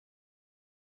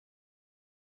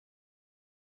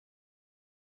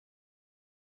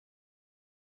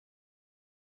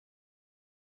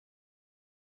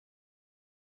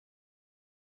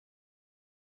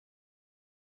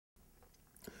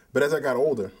But as I got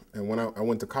older, and when I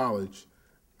went to college,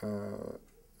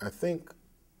 I think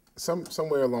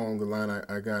somewhere along the line,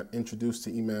 I got introduced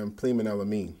to Imam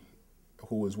al-Amin,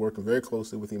 who was working very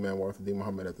closely with Imam WD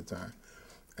Mohammed at the time.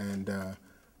 And it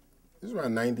was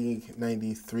around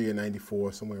 93 or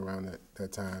 94, somewhere around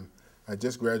that time. I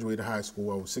just graduated high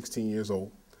school. I was 16 years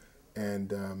old.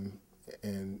 And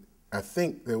I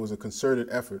think there was a concerted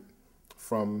effort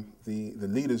from the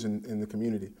leaders in the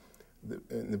community,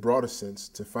 in the broadest sense,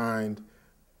 to find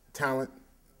talent,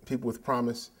 people with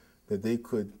promise that they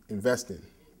could invest in,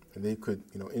 and they could,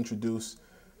 introduce.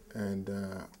 And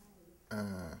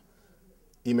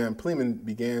Imam Pleeman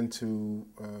began to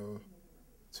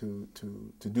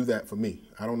do that for me.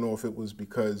 I don't know if it was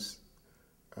because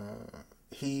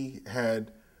he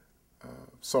had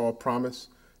saw a promise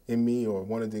in me or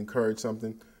wanted to encourage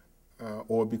something,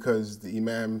 or because the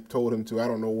Imam told him to. I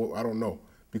don't know.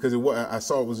 Because I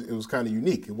saw it was kind of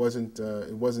unique. It wasn't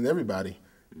everybody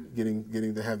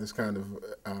getting to have this kind of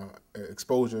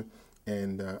exposure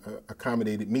and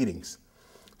accommodated meetings.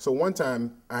 So one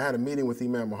time I had a meeting with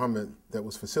Imam Muhammad that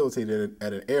was facilitated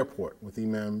at an airport with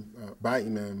by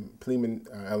Imam Pleeman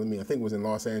al-Amin. I think it was in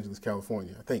Los Angeles,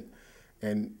 California, I think.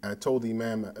 And I told the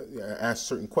Imam, I asked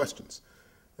certain questions.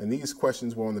 And these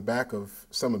questions were on the back of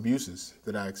some abuses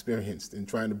that I experienced in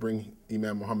trying to bring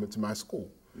Imam Muhammad to my school.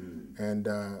 And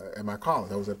at my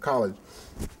college. I was at college.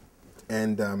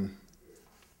 And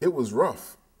it was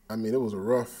rough. I mean, it was a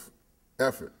rough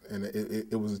effort. And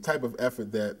it was a type of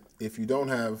effort that if you don't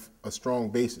have a strong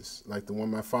basis, like the one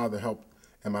my father helped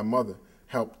and my mother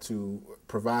helped to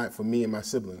provide for me and my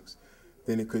siblings,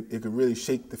 then it could really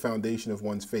shake the foundation of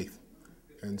one's faith.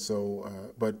 And so,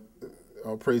 but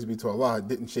all praise be to Allah, it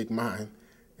didn't shake mine.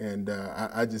 And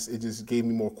it just gave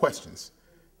me more questions.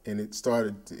 And it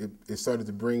started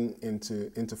to bring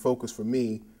into focus for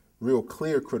me real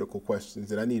clear critical questions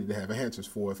that I needed to have answers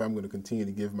for if I'm going to continue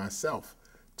to give myself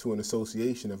to an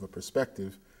association of a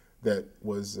perspective that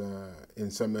was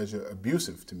in some measure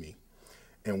abusive to me.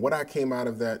 And what I came out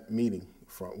of that meeting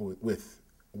with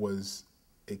was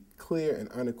a clear and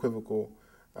unequivocal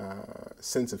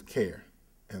sense of care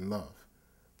and love,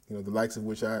 the likes of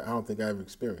which I don't think I ever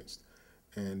experienced.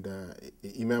 And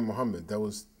Imam Muhammad, that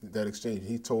was that exchange.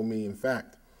 He told me, in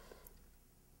fact,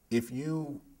 if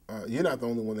you're not the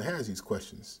only one that has these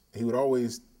questions. He would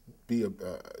always be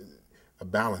a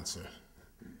balancer.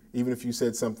 Even if you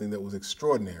said something that was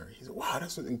extraordinary, he said, wow,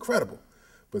 that's incredible.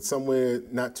 But somewhere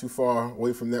not too far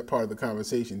away from that part of the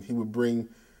conversation, he would bring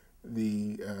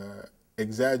the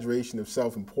exaggeration of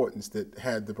self-importance that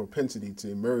had the propensity to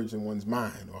emerge in one's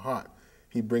mind or heart.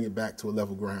 He'd bring it back to a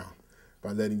level ground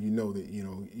by letting you know that,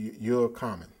 you're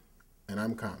common and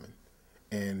I'm common.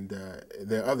 And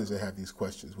there are others that have these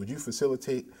questions. Would you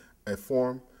facilitate a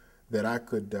forum that I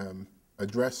could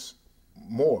address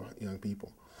more young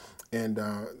people? And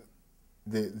I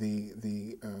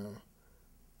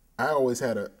always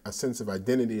had a sense of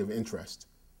identity of interest,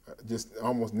 just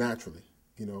almost naturally.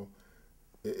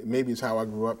 Maybe it's how I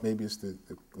grew up. Maybe it's the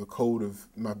code of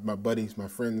my buddies, my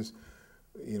friends.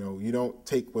 You don't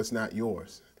take what's not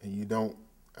yours, and you don't,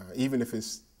 even if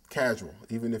it's casual,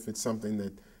 even if it's something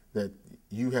that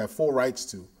you have full rights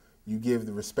to, you give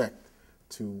the respect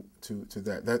to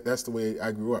that. That's the way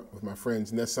I grew up with my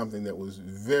friends, and that's something that was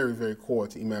very, very core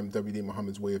to Imam WD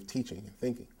Mohammed's way of teaching and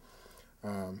thinking.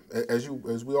 As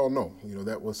we all know,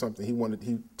 that was something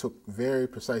he took very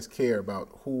precise care about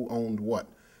who owned what,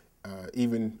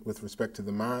 even with respect to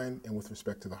the mind and with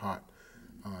respect to the heart,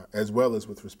 as well as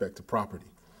with respect to property.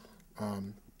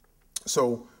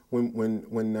 So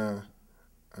when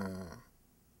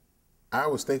I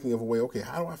was thinking of a way, okay,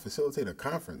 how do I facilitate a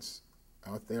conference?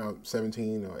 I think I was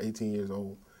 17 or 18 years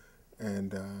old,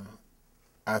 and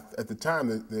at the time,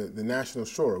 the National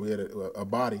Shura, we had a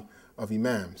body of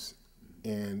imams,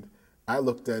 and I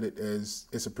looked at it as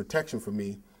it's a protection for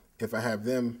me if I have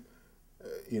them,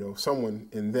 someone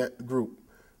in that group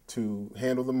to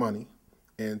handle the money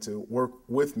and to work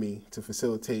with me to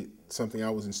facilitate something I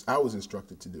was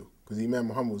instructed to do. Because Imam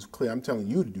Muhammad was clear, I'm telling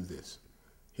you to do this.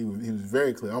 He was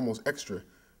very clear, almost extra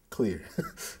clear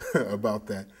about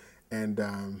that. And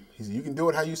he said, you can do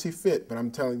it how you see fit, but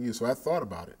I'm telling you. So I thought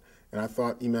about it. And I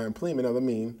thought Imam Pleeman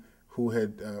al-Amin, who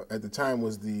had at the time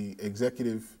was the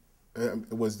executive,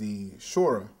 was the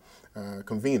Shura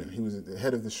convener. He was the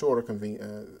head of the Shura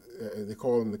convener. They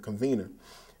call him the convener.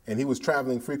 And he was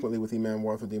traveling frequently with Imam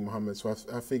WD Mohammed. So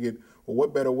I figured, well,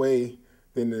 what better way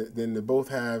than to both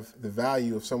have the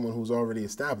value of someone who's already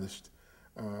established,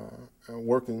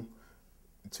 working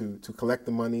to collect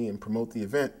the money and promote the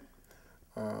event,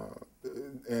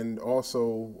 and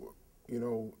also,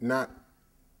 not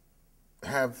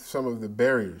have some of the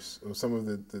barriers or some of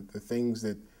the things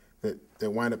that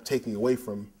wind up taking away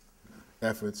from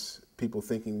efforts, people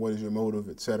thinking, what is your motive,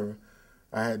 etc.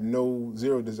 I had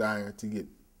zero desire to get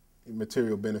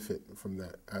material benefit from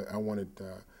that. I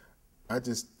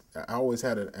always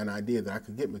had an idea that I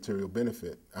could get material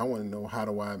benefit. I want to know, how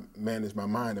do I manage my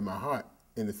mind and my heart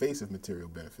in the face of material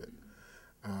benefit?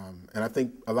 And I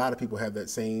think a lot of people have that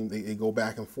same, they go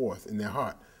back and forth in their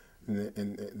heart, in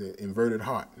the inverted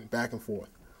heart, back and forth.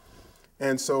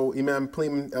 And so Imam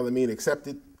El-Amin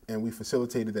accepted, and we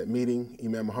facilitated that meeting.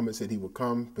 Imam Muhammad said he would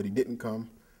come, but he didn't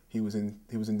come. He was in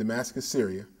Damascus,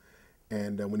 Syria,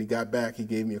 and when he got back, he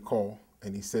gave me a call,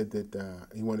 and he said that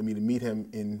he wanted me to meet him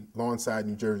in Lawnside,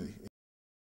 New Jersey.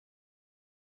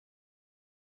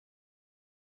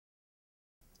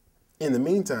 In the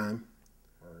meantime,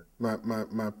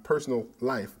 my personal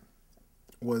life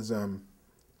was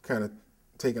kind of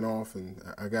taken off, and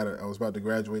I was about to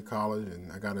graduate college, and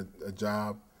I got a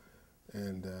job,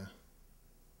 and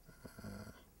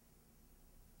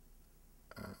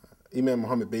Imam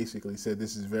Muhammad basically said,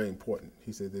 this is very important.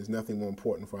 He said, there's nothing more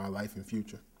important for our life and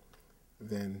future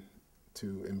than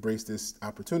to embrace this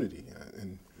opportunity.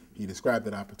 And he described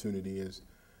that opportunity as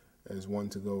one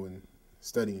to go and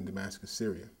study in Damascus,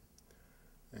 Syria.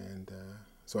 And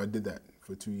so I did that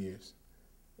for 2 years.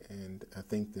 And I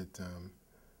think that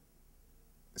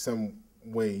some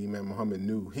way Imam Muhammad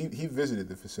knew. He visited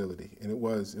the facility, and it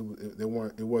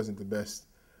wasn't the best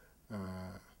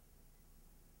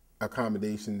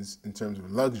accommodations in terms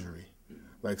of luxury,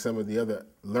 like some of the other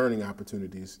learning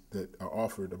opportunities that are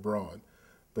offered abroad.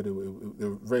 But they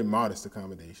were very modest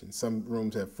accommodations. Some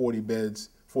rooms have 40 beds,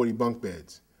 40 bunk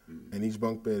beds, and each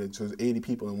bunk bed, so there's 80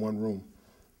 people in one room,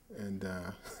 and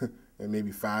and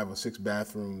maybe 5 or 6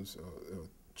 bathrooms or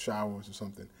showers or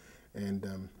something.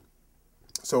 And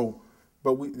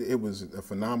it was a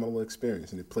phenomenal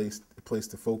experience, and it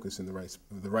placed the focus in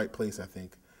the right place, I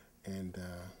think. And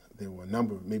there were a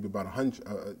number, maybe about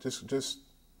 100, just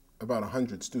about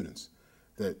 100 students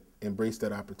that embraced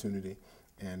that opportunity,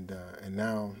 and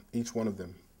now each one of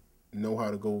them know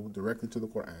how to go directly to the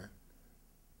Quran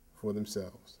for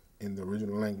themselves in the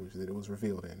original language that it was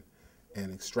revealed in,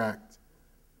 and extract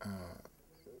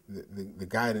the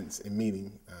guidance and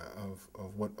meaning of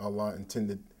what Allah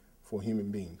intended for human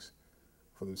beings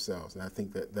for themselves. And I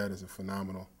think that is a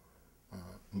phenomenal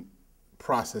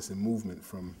process and movement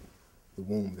from the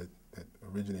womb that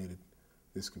originated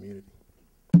this community.